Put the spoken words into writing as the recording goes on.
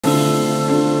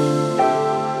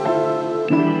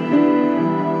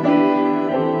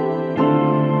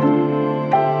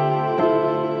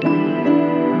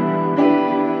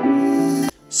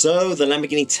So the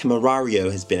Lamborghini Temerario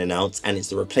has been announced, and it's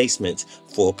the replacement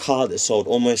for a car that sold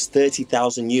almost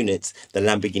 30,000 units, the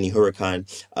Lamborghini Huracan.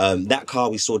 That car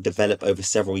we saw develop over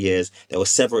several years. There were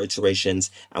several iterations,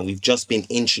 and we've just been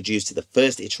introduced to the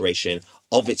first iteration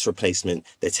of its replacement,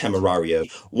 the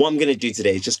Temerario. What I'm going to do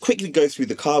today is just quickly go through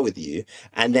the car with you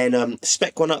and then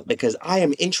spec one up, because I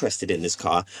am interested in this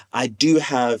car. I do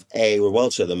have a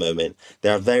Revuelto at the moment.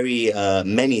 There are very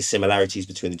many similarities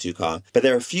between the two cars, but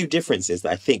there are a few differences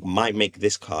that I think might make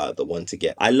this car the one to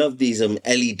get. I love these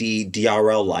LED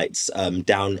DRL lights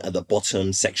down at the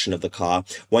bottom section of the car.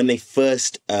 When they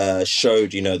first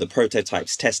showed, you know, the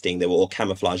prototypes testing, they were all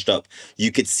camouflaged up.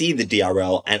 You could see the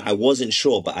DRL, and I wasn't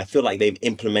sure, but I feel like they've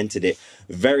implemented it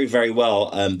very, very well.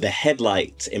 The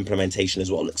headlight implementation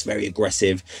as well looks very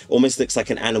aggressive, almost looks like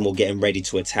an animal getting ready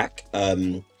to attack.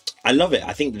 I love it.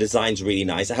 I think the design's really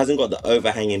nice. It hasn't got the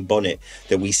overhanging bonnet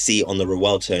that we see on the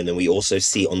Revuelto and then we also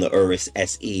see on the Urus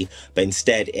SE, but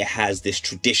instead it has this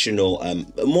traditional,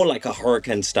 more like a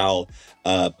Huracan style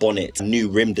bonnet, new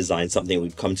rim design, something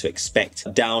we've come to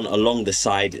expect. Down along the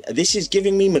side, this is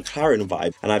giving me McLaren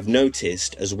vibe, and I've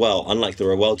noticed as well, unlike the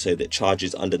Revuelto that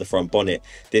charges under the front bonnet,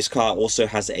 this car also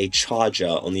has a charger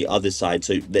on the other side,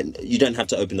 so then you don't have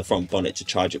to open the front bonnet to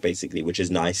charge it basically, which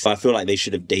is nice. I feel like they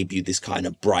should have debuted this car in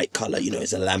a bright color. You know,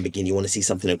 it's a Lamborghini, you want to see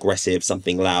something aggressive,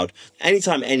 something loud.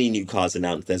 Anytime any new car is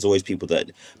announced, there's always people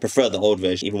that prefer the old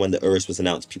version. Even when the Urus was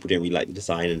announced, people didn't really like the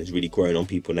design, and it's really grown on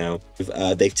people now.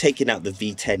 They've taken out the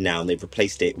V10 now, and they've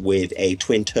replaced it with a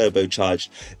twin turbocharged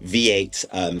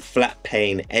V8 flat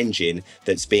pane engine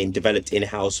that's been developed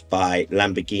in-house by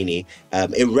Lamborghini.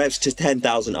 It revs to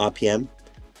 10,000 RPM.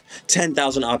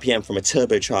 10,000 RPM from a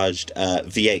turbocharged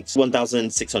V8,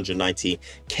 1,690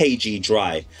 kg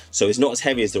dry. So it's not as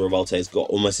heavy as the Revuelto, it's got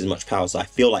almost as much power, so I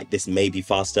feel like this may be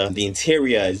faster. The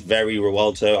interior is very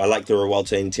Revuelto. I like the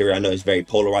Revuelto interior. I know it's very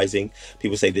polarizing.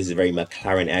 People say this is very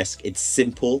McLaren-esque. It's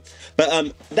simple,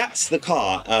 but that's the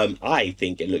car. I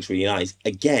think it looks really nice.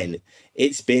 Again,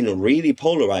 it's been really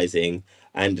polarizing,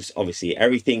 and obviously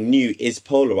everything new is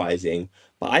polarizing,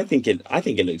 but I think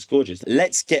it looks gorgeous.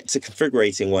 Let's get to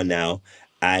configurating one now,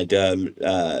 and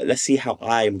let's see how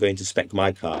I am going to spec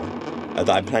my car that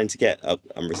I'm planning to get.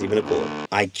 I'm receiving a call.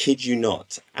 I kid you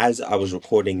not, as I was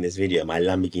recording this video, my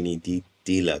Lamborghini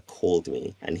dealer called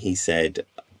me, and he said,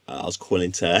 I was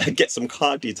calling to get some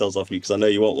car details off you because I know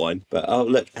you want one. But oh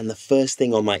look, and the first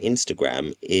thing on my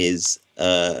Instagram is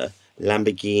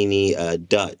Lamborghini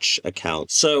Dutch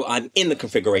account. So I'm in the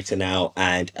configurator now,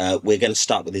 and we're going to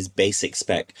start with this basic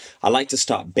spec. I like to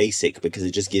start basic because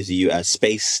it just gives you a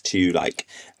space to like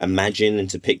imagine and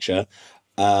to picture.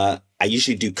 I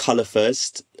usually do color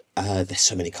first. There's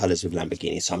so many colors with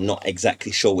Lamborghini, so I'm not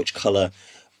exactly sure which color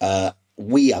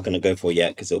we are going to go for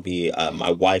yet, because it'll be my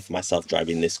wife, myself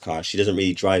driving this car. She doesn't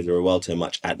really drive the Revuelto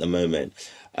much at the moment.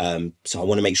 So I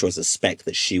want to make sure it's a spec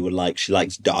that she would like. She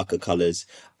likes darker colors.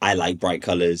 I like bright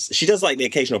colors. She does like the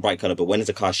occasional bright color, but when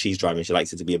it's a car she's driving, she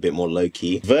likes it to be a bit more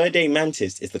low-key. Verde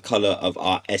Mantis is the color of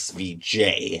our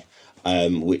SVJ,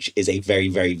 which is a very,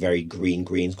 very, very green.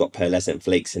 It's got pearlescent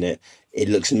flakes in it. It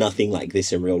looks nothing like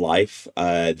this in real life.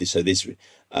 So this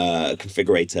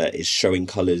configurator is showing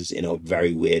colors in a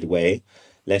very weird way.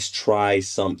 Let's try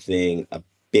something a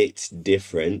bit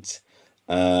different.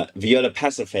 Viola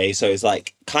Pacife, so it's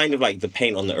like kind of like the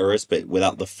paint on the Urus, but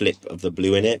without the flip of the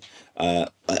blue in it.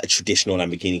 A traditional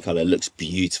Lamborghini color, looks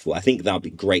beautiful. I think that would be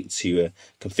great to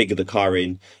configure the car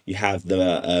in. You have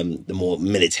the more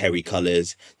military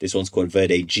colors. This one's called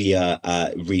Verde Gia,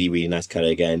 really, really nice color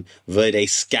again. Verde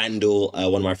Scandal,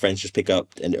 one of my friends just picked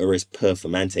up an Urus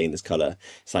Performante in this color.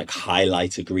 It's like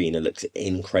highlighter green. It looks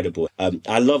incredible.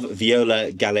 I love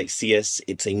Viola Galaxius.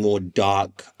 It's a more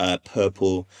dark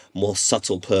purple, more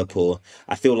subtle purple.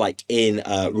 I feel like in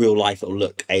real life it'll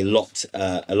look a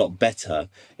lot better.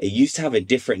 It used to have a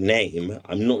different name.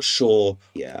 I'm not sure.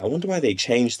 Yeah, I wonder why they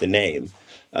changed the name.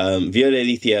 Viola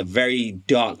Lethea, very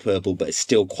dark purple, but it's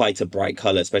still quite a bright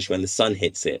color, especially when the sun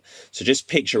hits it. So just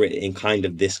picture it in kind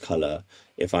of this color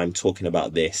if I'm talking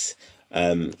about this.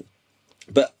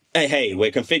 But hey,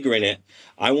 we're configuring it.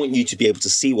 I want you to be able to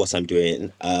see what I'm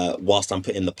doing whilst I'm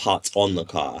putting the parts on the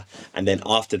car. And then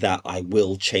after that, I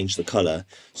will change the color.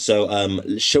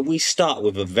 So shall we start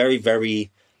with a very, very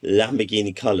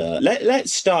Lamborghini color?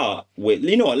 Let's start with,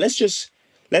 you know what,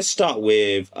 let's start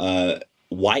with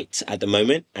white at the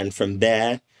moment, and from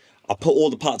there I'll put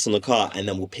all the parts on the car, and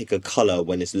then we'll pick a color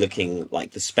when it's looking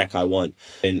like the spec I want.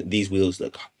 And these wheels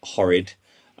look horrid.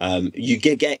 You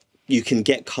can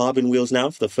get carbon wheels now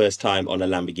for the first time on a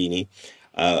Lamborghini.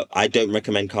 I don't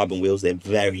recommend carbon wheels. They're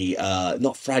very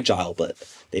not fragile, but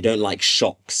they don't like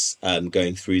shocks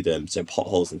going through them, so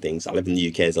potholes and things. I live in the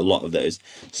UK, there's a lot of those.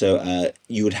 So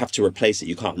you would have to replace it.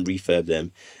 You can't refurb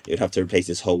them. You would have to replace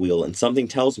this whole wheel, and something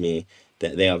tells me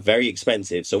that they are very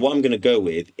expensive. So what I'm going to go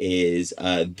with is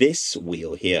this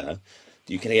wheel here.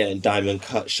 You can get a diamond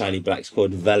cut shiny black. It's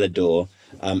called Velador,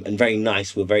 and very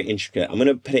nice. We're very intricate. I'm going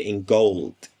to put it in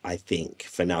gold, I think,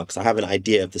 for now, because I have an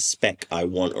idea of the spec I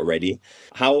want already.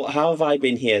 How have I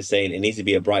been here saying it needs to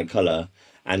be a bright color,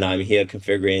 and I'm here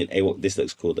configuring a, this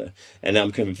looks cool though, and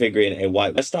I'm configuring a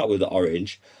white. Let's start with the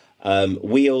orange.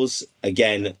 Wheels,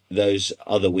 again, those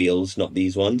other wheels, not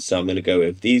these ones. So I'm going to go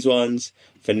with these ones.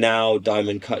 For now,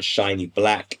 diamond cut shiny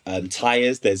black.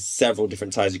 Tires, there's several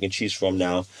different tires you can choose from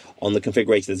now. On the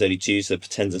configurator, there's only two, so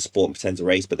Potenza Sport and Potenza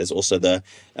Race, but there's also the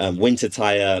winter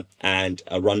tire and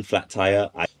a run flat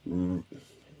tire.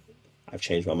 I've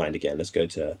changed my mind again. Let's go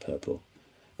to purple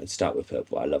and start with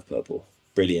purple. I love purple.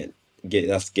 Brilliant.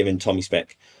 That's giving Tommy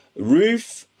spec.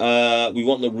 Roof, we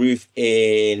want the roof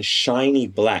in shiny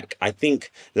black. I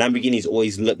think Lamborghinis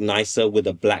always look nicer with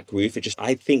a black roof.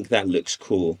 I think that looks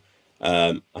cool.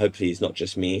 Hopefully it's not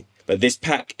just me. But this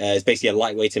pack is basically a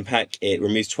lightweighting pack. It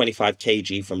removes 25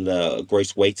 kg from the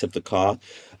gross weight of the car.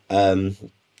 Well,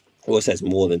 it says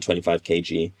more than 25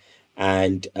 kg.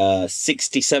 And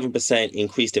 67%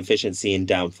 increased efficiency in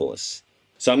downforce.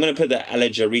 So I'm going to put the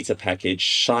Allegerita package,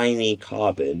 shiny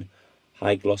carbon,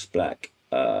 high gloss black.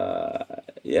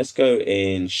 Let's go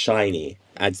in shiny.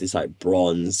 Adds this like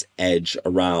bronze edge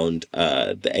around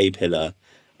the A-pillar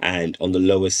and on the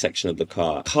lowest section of the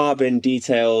car. Carbon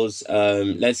details,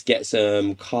 let's get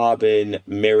some carbon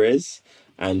mirrors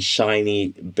and shiny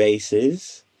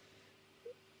bases.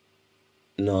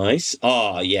 Nice.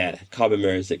 Oh yeah, carbon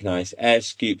mirrors look nice. Air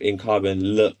scoop in carbon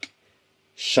look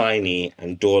shiny,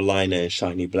 and door liner in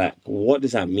shiny black. What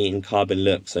does that mean, carbon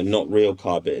look? So not real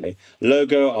carbon.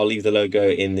 Logo, I'll leave the logo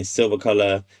in this silver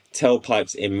color.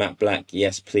 Tailpipes in matte black,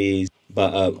 yes please.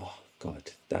 But oh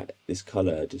god, this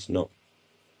color does not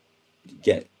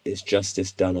get its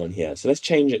justice done on here. So let's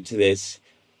change it to this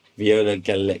Viola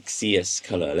Galaxius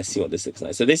color. Let's see what this looks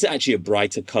like. So this is actually a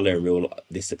brighter color in real life.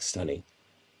 This looks stunning.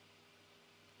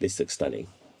 This looks stunning.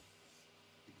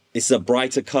 This is a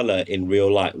brighter color in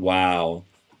real life. Wow.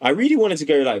 I really wanted to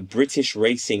go like British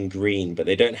Racing Green, but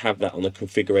they don't have that on the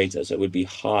configurator, so it would be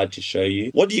hard to show you.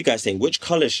 What do you guys think? Which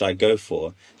color should I go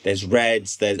for? There's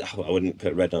reds. I wouldn't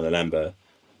put red on a Lambo.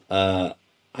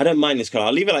 I don't mind this color.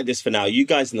 I'll leave it like this for now. You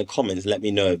guys in the comments, let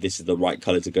me know if this is the right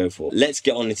color to go for. Let's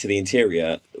get on into the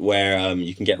interior, where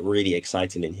you can get really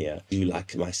exciting in here. I do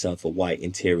like myself a white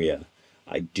interior.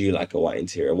 I do like a white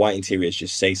interior. White interiors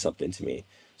just say something to me.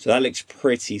 So that looks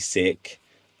pretty sick.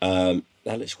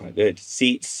 That looks quite good.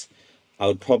 Seats, I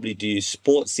would probably do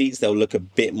sport seats. They'll look a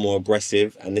bit more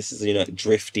aggressive. And this is, you know, a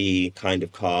drifty kind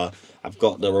of car. I've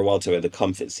got the Revuelto with the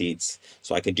comfort seats,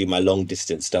 so I could do my long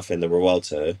distance stuff in the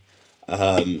Revuelto.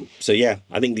 So yeah,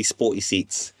 I think these sporty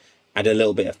seats add a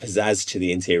little bit of pizzazz to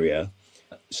the interior.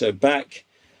 So back,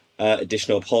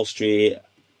 additional upholstery,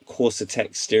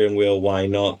 Corsa-Tech steering wheel, why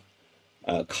not?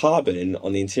 Carbon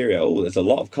on the interior. Oh, there's a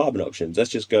lot of carbon options.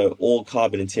 Let's just go all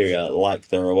carbon interior like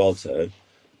the Revuelto.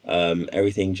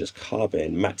 Everything just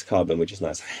carbon, matte carbon, which is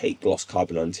nice. I hate gloss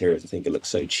carbon on interiors. I think it looks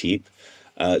so cheap.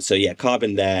 So yeah,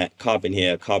 carbon there, carbon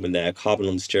here, carbon there, carbon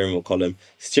on the steering wheel column.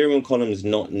 Steering wheel column is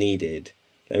not needed.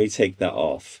 Let me take that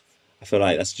off. I feel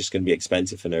like that's just going to be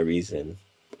expensive for no reason.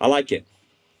 I like it.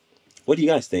 What do you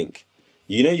guys think?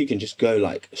 You know, you can just go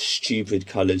like stupid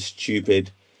colors,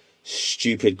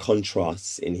 stupid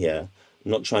contrasts in here.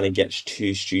 I'm not trying to get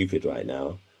too stupid right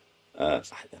now. I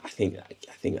think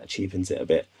that cheapens it a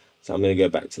bit. So I'm going to go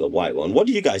back to the white one. What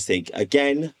do you guys think?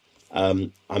 Again,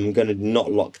 I'm going to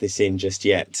not lock this in just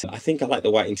yet. I think I like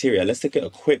the white interior. Let's look at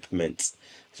equipment.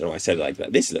 I don't know why I said it like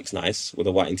that. This looks nice with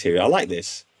a white interior. I like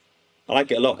this. I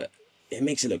like it a lot. It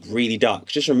makes it look really dark.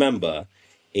 Just remember,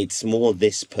 it's more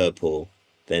this purple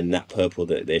than that purple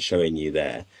that they're showing you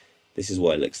there. This is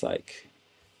what it looks like.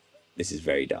 This is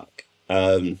very dark.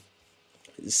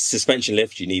 Suspension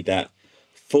lift, you need that.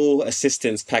 Full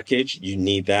assistance package, you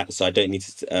need that. So I don't need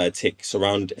to tick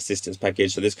surround assistance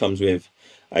package. So this comes with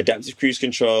adaptive cruise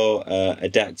control,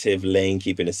 adaptive lane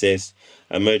keeping assist,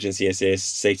 emergency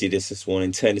assist, safety distance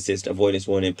warning, turn assist, avoidance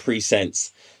warning,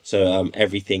 pre-sense. So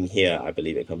everything here, I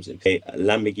believe it comes in. A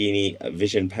Lamborghini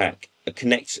vision pack, a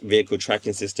connect vehicle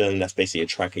tracking system. That's basically a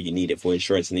tracker. You need it for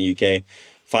insurance in the UK.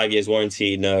 5 years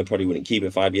warranty. No, probably wouldn't keep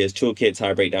it. 5 years. Toolkit,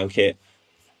 tire breakdown kit.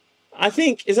 I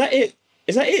think, is that it?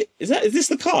 Is that it? Is this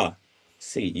the car?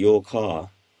 See, your car.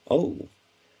 Oh,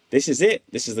 this is it.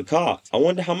 This is the car. I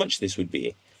wonder how much this would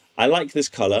be. I like this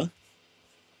color.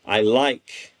 I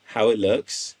like how it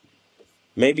looks.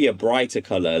 Maybe a brighter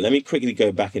color. Let me quickly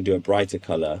go back and do a brighter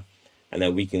color, and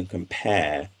then we can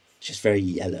compare. It's just very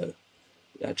yellow.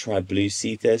 I try blue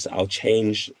Cetus. I'll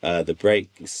change the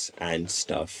brakes and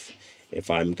stuff if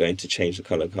I'm going to change the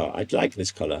color car. I'd like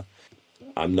this color.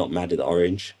 I'm not mad at the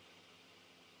orange.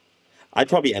 I'd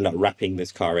probably end up wrapping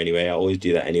this car anyway. I always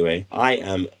do that anyway. I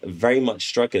am very much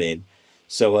struggling.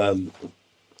 So,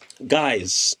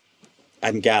 guys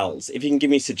and gals, if you can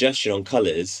give me a suggestion on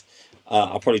colors,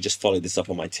 I'll probably just follow this up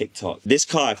on my TikTok. This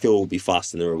car I feel will be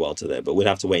faster than the Revuelto there, but we'll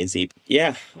have to wait and see.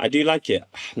 Yeah, I do like it.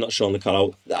 I'm not sure on the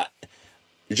color.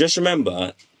 Just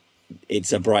remember,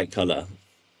 it's a bright color,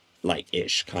 like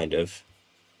ish, kind of.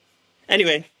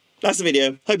 Anyway, that's the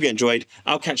video. Hope you enjoyed.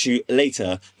 I'll catch you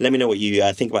later. Let me know what you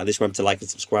think about this. Remember to like and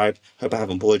subscribe. Hope I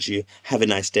haven't bored you. Have a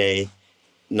nice day,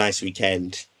 nice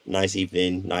weekend, nice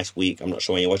evening, nice week. I'm not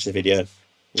sure when you're watching the video.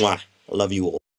 Mwah. I love you all.